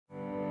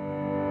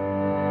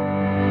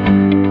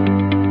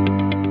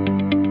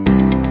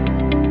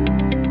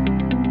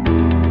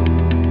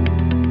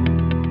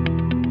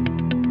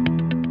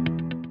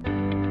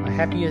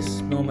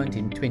happiest moment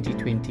in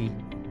 2020,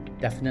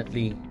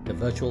 definitely the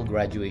virtual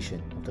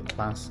graduation of the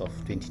class of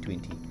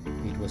 2020.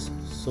 It was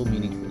so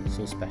meaningful,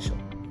 so special.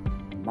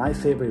 My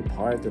favorite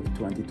part of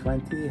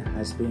 2020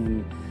 has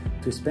been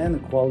to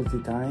spend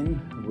quality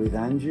time with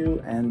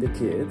Anju and the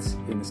kids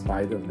in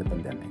spite of the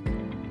pandemic.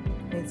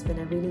 It's been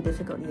a really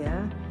difficult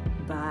year,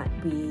 but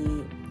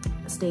we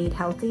stayed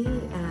healthy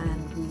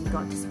and we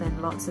got to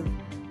spend lots of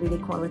really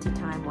quality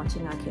time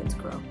watching our kids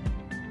grow.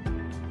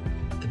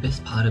 The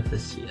best part of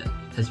this year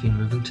has been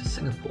moving to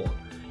Singapore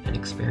and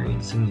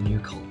experiencing the new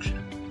culture.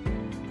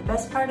 The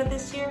best part of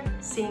this year,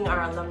 seeing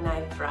our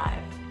alumni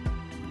thrive.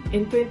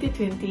 In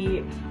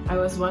 2020, I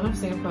was one of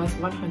Singapore's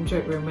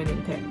 100 women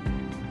in tech.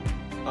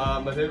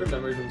 My favorite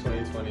memory from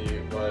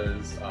 2020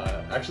 was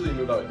actually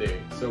move out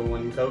day. So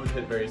when COVID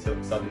hit very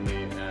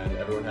suddenly and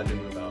everyone had to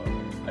move out,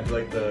 I feel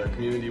like the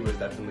community was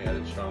definitely at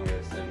its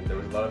strongest and there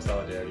was a lot of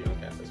solidarity on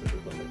campus, which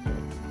was wonderful.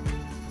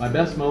 My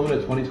best moment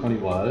of 2020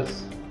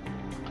 was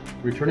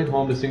returning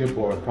home to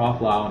Singapore with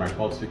Prof. Lau and our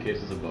 12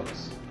 suitcases of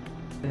books.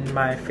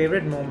 My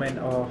favorite moment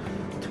of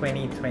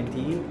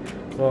 2020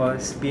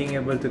 was being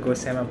able to go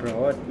SEM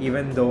abroad.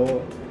 Even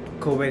though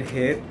COVID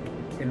hit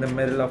in the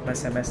middle of my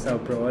semester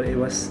abroad, it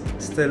was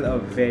still a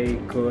very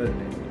good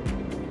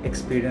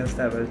experience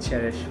that I will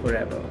cherish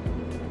forever.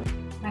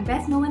 My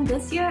best moment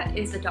this year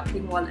is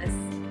adopting Wallace.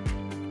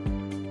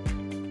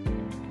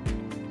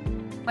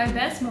 My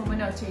best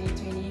moment of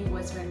 2020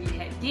 was when we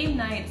had game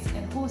nights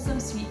and wholesome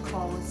sweet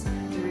calls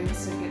during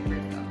circuit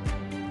breaker.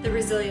 The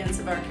resilience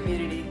of our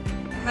community.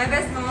 My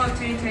best moment of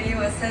 2020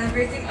 was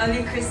celebrating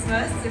early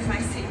Christmas with my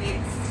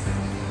seatmates.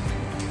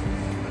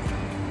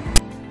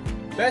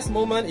 Best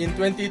moment in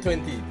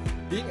 2020,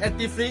 being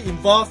actively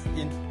involved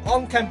in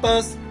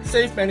on-campus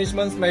safe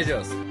management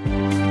measures.